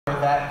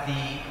that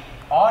the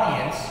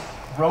audience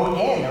wrote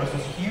in. There was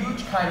this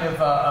huge kind of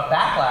a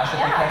backlash at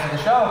the canceled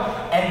the show,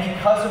 and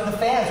because of the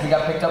fans, we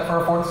got picked up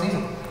for a 4th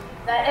season.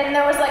 And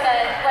there was like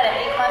an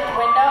 8-month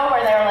window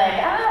where they were like,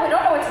 we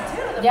don't know what to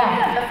do.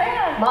 The fan.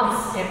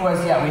 Months. It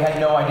was, we had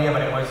no idea,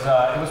 but it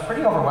was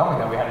pretty overwhelming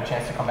that we had a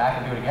chance to come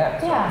back and do it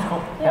again. So it was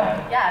cool.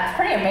 Yeah, it's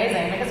pretty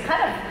amazing because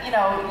kind of,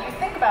 you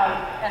think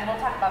about, and we'll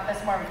talk about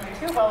this more with you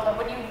too, Will, but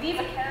when you leave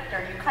a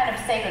character, you kind of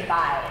say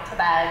goodbye to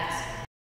that